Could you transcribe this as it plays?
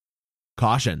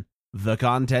Caution: the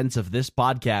contents of this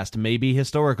podcast may be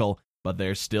historical, but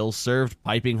they're still served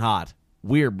piping hot.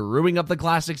 We're brewing up the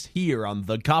classics here on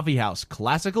the Coffee House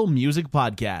Classical Music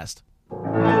Podcast.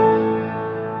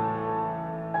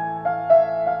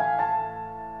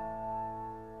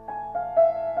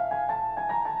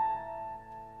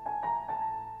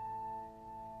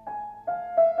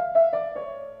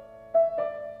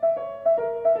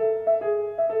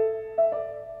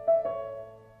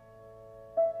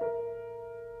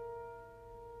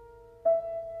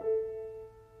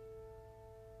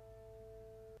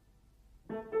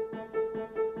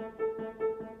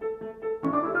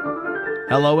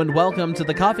 Hello and welcome to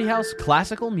the Coffee House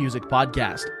Classical Music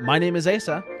Podcast. My name is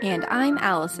Asa. And I'm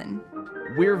Allison.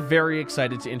 We're very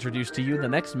excited to introduce to you the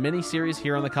next mini-series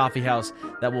here on the Coffee House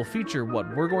that will feature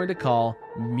what we're going to call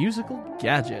musical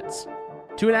gadgets.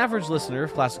 To an average listener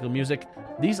of classical music,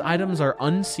 these items are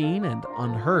unseen and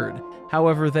unheard.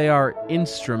 However, they are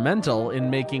instrumental in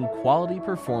making quality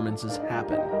performances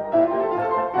happen.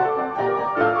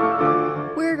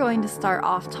 We're going to start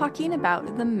off talking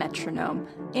about the metronome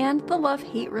and the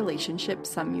love-hate relationship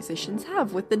some musicians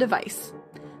have with the device.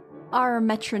 Our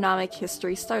metronomic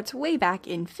history starts way back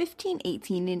in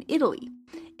 1518 in Italy.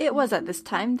 It was at this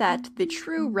time that the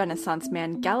true Renaissance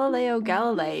man Galileo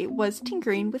Galilei was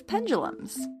tinkering with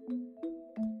pendulums.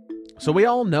 So we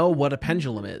all know what a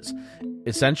pendulum is.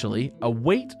 Essentially, a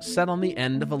weight set on the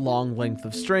end of a long length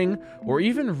of string or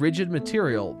even rigid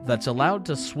material that's allowed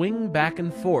to swing back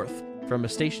and forth from a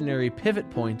stationary pivot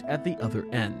point at the other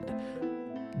end.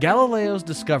 Galileo's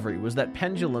discovery was that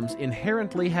pendulums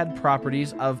inherently had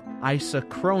properties of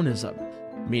isochronism,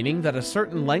 meaning that a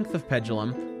certain length of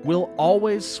pendulum will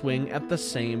always swing at the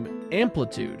same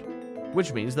amplitude,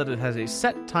 which means that it has a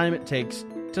set time it takes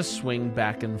to swing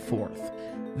back and forth.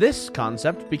 This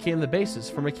concept became the basis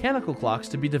for mechanical clocks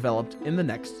to be developed in the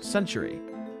next century.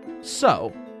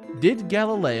 So, did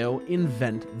Galileo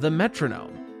invent the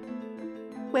metronome?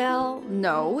 Well,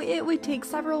 no, it would take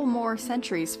several more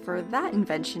centuries for that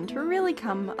invention to really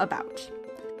come about.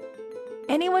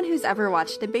 Anyone who's ever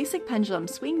watched a basic pendulum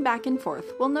swing back and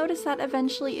forth will notice that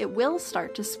eventually it will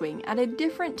start to swing at a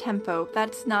different tempo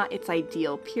that's not its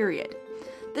ideal period.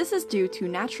 This is due to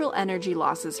natural energy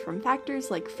losses from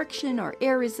factors like friction or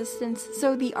air resistance,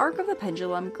 so the arc of the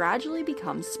pendulum gradually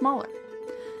becomes smaller.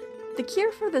 The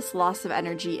cure for this loss of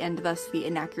energy and thus the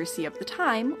inaccuracy of the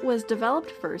time was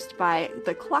developed first by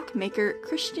the clockmaker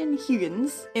Christian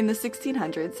Huygens in the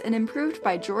 1600s and improved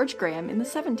by George Graham in the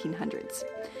 1700s.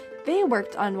 They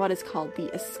worked on what is called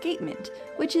the escapement,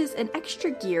 which is an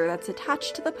extra gear that's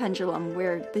attached to the pendulum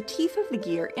where the teeth of the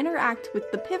gear interact with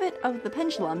the pivot of the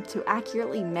pendulum to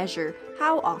accurately measure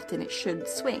how often it should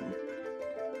swing.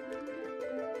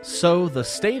 So the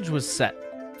stage was set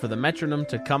for the metronome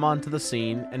to come onto the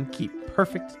scene and keep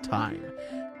perfect time.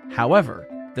 However,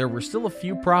 there were still a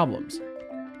few problems.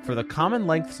 For the common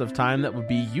lengths of time that would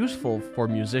be useful for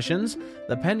musicians,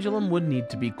 the pendulum would need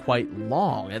to be quite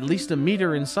long, at least a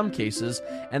meter in some cases,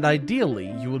 and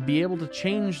ideally you would be able to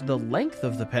change the length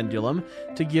of the pendulum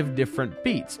to give different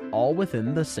beats, all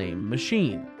within the same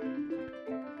machine.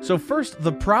 So first,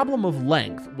 the problem of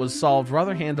length was solved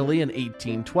rather handily in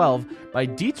 1812 by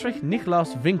Dietrich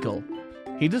Nicolaus Winkel.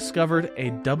 He discovered a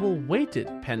double-weighted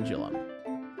pendulum.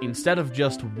 Instead of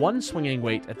just one swinging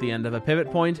weight at the end of a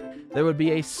pivot point, there would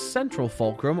be a central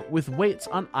fulcrum with weights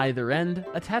on either end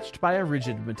attached by a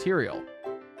rigid material.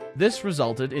 This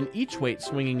resulted in each weight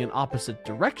swinging in opposite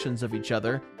directions of each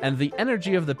other, and the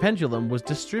energy of the pendulum was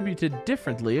distributed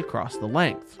differently across the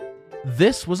length.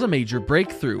 This was a major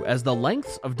breakthrough, as the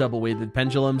lengths of double-weighted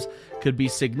pendulums could be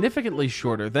significantly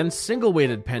shorter than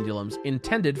single-weighted pendulums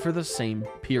intended for the same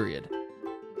period.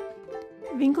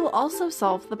 Winkel also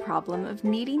solved the problem of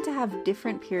needing to have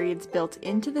different periods built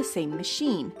into the same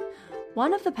machine.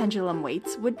 One of the pendulum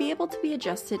weights would be able to be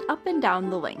adjusted up and down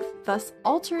the length, thus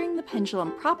altering the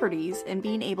pendulum properties and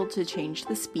being able to change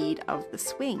the speed of the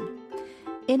swing.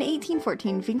 In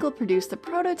 1814, Winkel produced a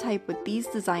prototype with these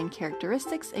design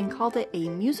characteristics and called it a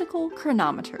musical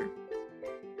chronometer.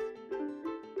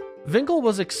 Winkel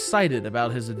was excited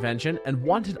about his invention and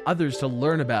wanted others to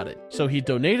learn about it, so he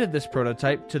donated this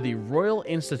prototype to the Royal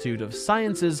Institute of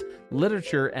Sciences,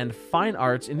 Literature, and Fine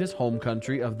Arts in his home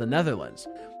country of the Netherlands.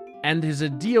 And his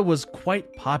idea was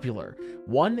quite popular.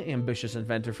 One ambitious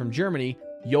inventor from Germany,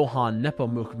 Johann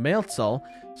Nepomuk Maelzel,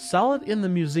 saw it in the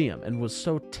museum and was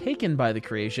so taken by the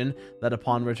creation that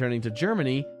upon returning to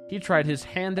Germany, he tried his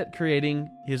hand at creating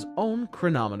his own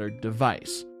chronometer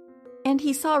device. And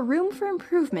he saw room for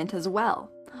improvement as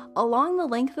well. Along the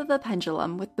length of the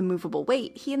pendulum with the movable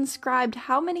weight, he inscribed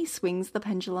how many swings the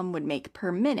pendulum would make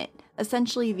per minute,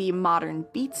 essentially the modern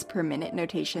beats per minute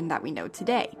notation that we know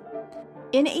today.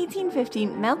 In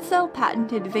 1815, Melzel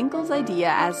patented Winkel's idea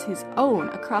as his own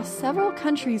across several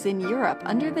countries in Europe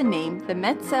under the name the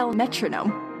Metzel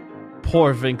Metronome.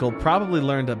 Poor Winkel probably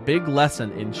learned a big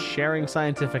lesson in sharing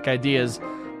scientific ideas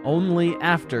only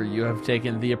after you have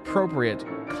taken the appropriate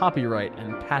copyright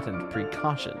and patent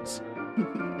precautions.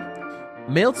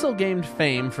 Melzel gained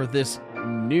fame for this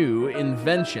new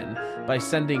invention by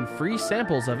sending free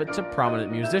samples of it to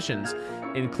prominent musicians,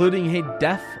 including a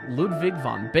deaf Ludwig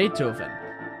van Beethoven.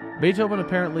 Beethoven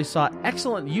apparently saw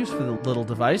excellent use for the little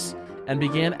device and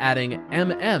began adding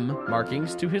MM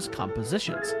markings to his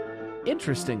compositions.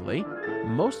 Interestingly,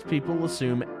 most people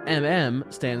assume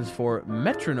MM stands for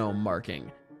metronome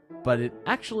marking, but it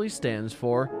actually stands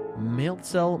for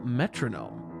Melzel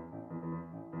metronome.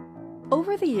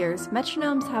 Over the years,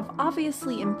 metronomes have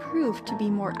obviously improved to be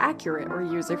more accurate or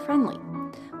user-friendly.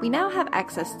 We now have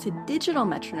access to digital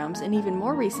metronomes and even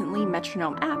more recently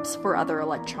metronome apps for other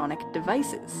electronic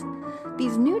devices.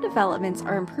 These new developments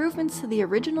are improvements to the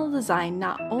original design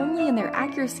not only in their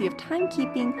accuracy of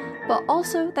timekeeping, but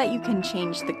also that you can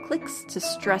change the clicks to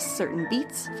stress certain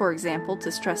beats, for example,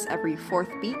 to stress every fourth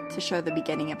beat to show the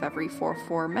beginning of every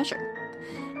 4/4 measure.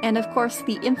 And of course,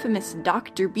 the infamous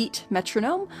Dr. Beat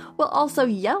metronome will also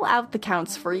yell out the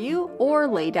counts for you or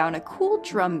lay down a cool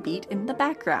drum beat in the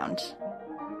background.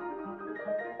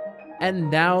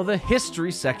 And now the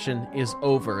history section is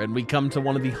over, and we come to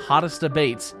one of the hottest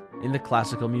debates in the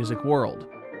classical music world.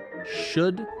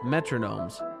 Should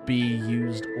metronomes be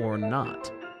used or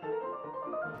not?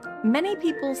 Many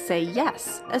people say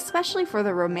yes, especially for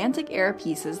the Romantic era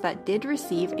pieces that did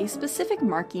receive a specific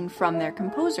marking from their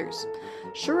composers.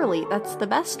 Surely that's the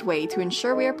best way to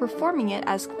ensure we are performing it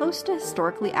as close to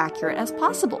historically accurate as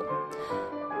possible.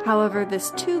 However,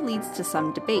 this too leads to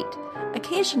some debate.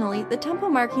 Occasionally, the tempo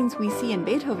markings we see in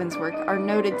Beethoven's work are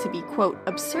noted to be, quote,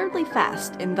 absurdly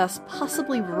fast and thus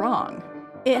possibly wrong.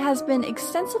 It has been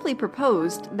extensively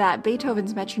proposed that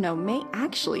Beethoven's metronome may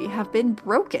actually have been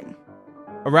broken.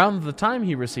 Around the time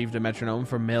he received a metronome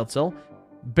from Melzel,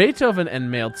 Beethoven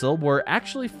and Melzel were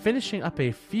actually finishing up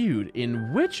a feud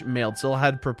in which Melzel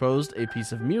had proposed a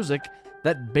piece of music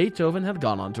that Beethoven had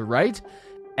gone on to write,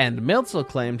 and Melzel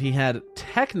claimed he had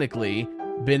technically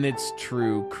been its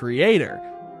true creator.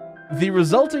 The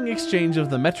resulting exchange of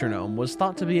the metronome was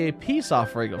thought to be a peace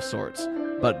offering of sorts,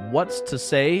 but what's to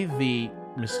say the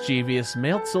mischievous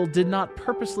Melzel did not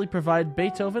purposely provide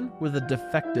Beethoven with a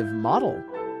defective model?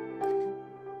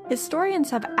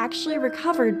 Historians have actually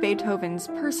recovered Beethoven's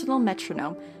personal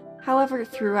metronome. However,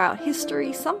 throughout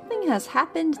history, something has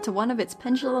happened to one of its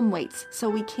pendulum weights, so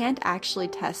we can't actually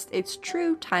test its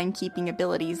true timekeeping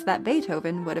abilities that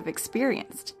Beethoven would have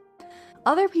experienced.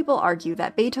 Other people argue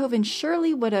that Beethoven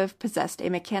surely would have possessed a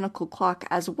mechanical clock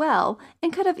as well,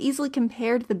 and could have easily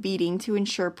compared the beating to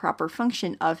ensure proper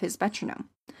function of his metronome.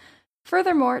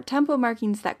 Furthermore, tempo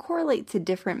markings that correlate to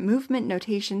different movement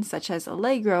notations such as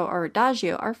allegro or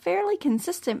adagio are fairly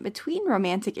consistent between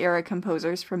Romantic era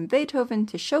composers from Beethoven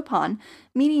to Chopin,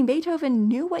 meaning Beethoven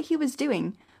knew what he was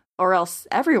doing, or else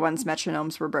everyone's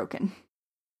metronomes were broken.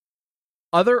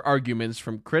 Other arguments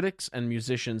from critics and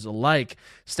musicians alike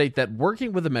state that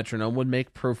working with a metronome would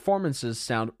make performances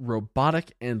sound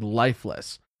robotic and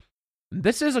lifeless.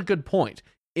 This is a good point,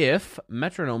 if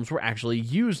metronomes were actually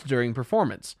used during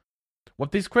performance.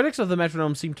 What these critics of the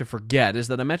metronome seem to forget is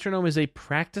that a metronome is a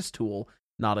practice tool,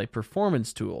 not a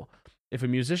performance tool. If a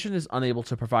musician is unable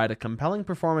to provide a compelling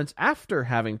performance after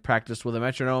having practiced with a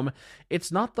metronome,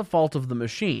 it's not the fault of the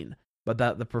machine, but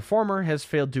that the performer has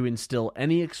failed to instill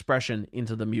any expression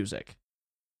into the music.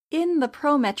 In the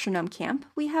pro-metronome camp,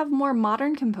 we have more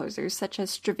modern composers such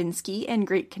as Stravinsky and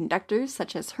great conductors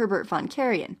such as Herbert von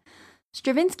Karajan.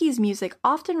 Stravinsky's music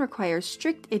often requires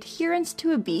strict adherence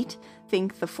to a beat,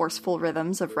 think the forceful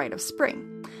rhythms of Rite of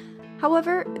Spring.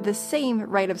 However, the same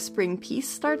Rite of Spring piece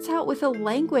starts out with a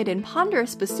languid and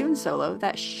ponderous bassoon solo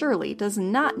that surely does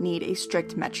not need a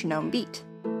strict metronome beat.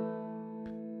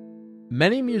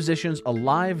 Many musicians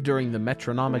alive during the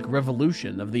metronomic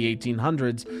revolution of the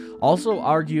 1800s also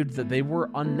argued that they were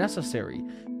unnecessary,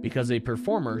 because a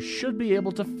performer should be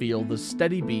able to feel the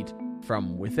steady beat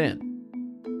from within.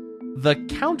 The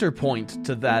counterpoint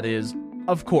to that is,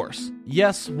 of course,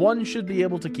 yes, one should be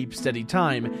able to keep steady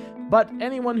time, but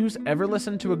anyone who's ever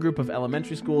listened to a group of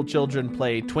elementary school children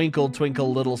play Twinkle,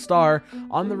 Twinkle, Little Star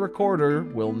on the recorder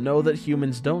will know that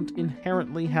humans don't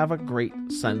inherently have a great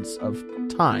sense of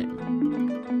time.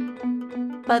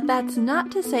 But that's not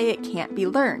to say it can't be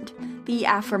learned. The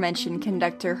aforementioned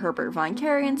conductor Herbert von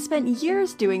Karajan spent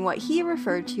years doing what he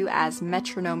referred to as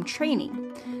metronome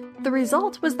training. The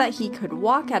result was that he could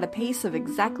walk at a pace of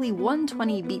exactly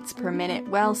 120 beats per minute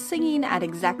while singing at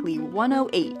exactly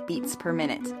 108 beats per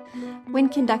minute. When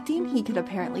conducting, he could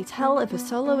apparently tell if a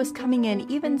solo was coming in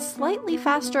even slightly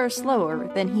faster or slower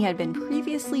than he had been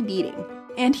previously beating.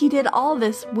 And he did all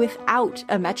this without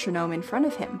a metronome in front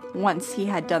of him, once he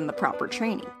had done the proper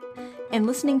training. And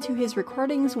listening to his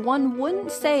recordings, one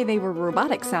wouldn't say they were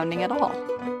robotic sounding at all.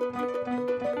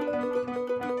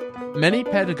 Many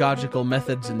pedagogical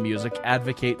methods in music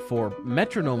advocate for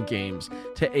metronome games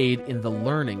to aid in the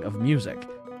learning of music.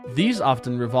 These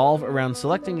often revolve around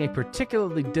selecting a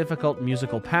particularly difficult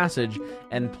musical passage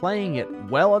and playing it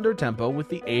well under tempo with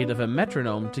the aid of a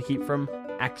metronome to keep from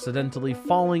accidentally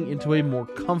falling into a more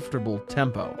comfortable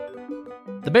tempo.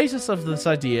 The basis of this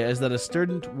idea is that a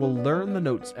student will learn the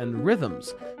notes and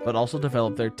rhythms, but also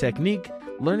develop their technique,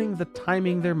 learning the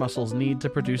timing their muscles need to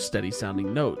produce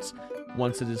steady-sounding notes.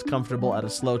 Once it is comfortable at a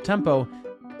slow tempo,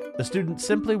 the student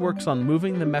simply works on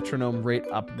moving the metronome rate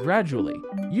up gradually,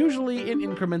 usually in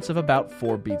increments of about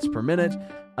 4 beats per minute,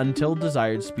 until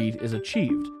desired speed is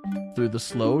achieved. Through the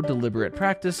slow, deliberate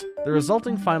practice, the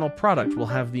resulting final product will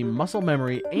have the muscle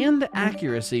memory and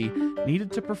accuracy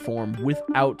needed to perform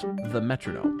without the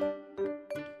metronome.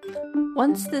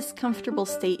 Once this comfortable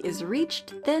state is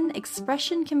reached, then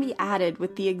expression can be added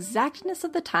with the exactness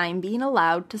of the time being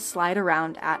allowed to slide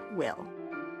around at will.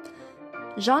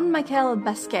 Jean-Michel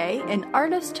Basquiat, an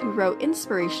artist who wrote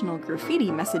inspirational graffiti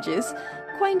messages,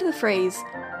 coined the phrase,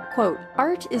 quote,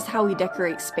 "Art is how we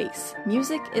decorate space.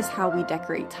 Music is how we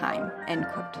decorate time," end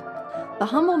quote. The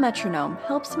humble metronome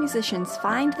helps musicians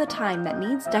find the time that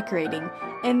needs decorating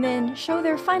and then show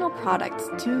their final product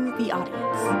to the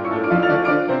audience.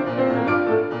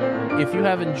 If you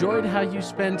have enjoyed how you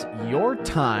spent your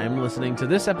time listening to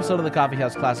this episode of the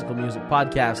Coffeehouse Classical Music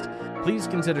Podcast, please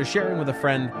consider sharing with a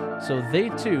friend so they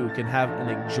too can have an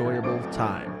enjoyable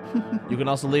time. You can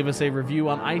also leave us a review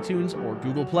on iTunes or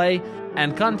Google Play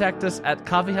and contact us at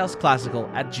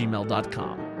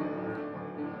coffeehouseclassical@gmail.com.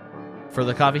 For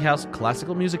the Coffeehouse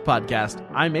Classical Music Podcast,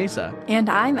 I'm Asa. And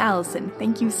I'm Allison.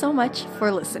 Thank you so much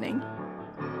for listening.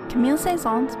 Camille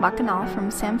Saint-Saëns' Bacchanal from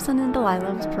Samson and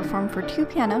Delilah was performed for 2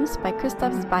 pianos by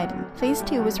Christoph Zbaiden. Phase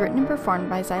 2 was written and performed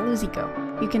by Zylo Zico.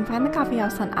 You can find the Coffee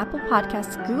House on Apple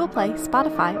Podcasts, Google Play,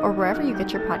 Spotify, or wherever you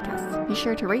get your podcasts. Be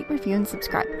sure to rate, review, and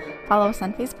subscribe. Follow us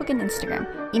on Facebook and Instagram.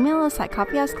 Email us at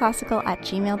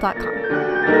coffeehouseclassical@gmail.com.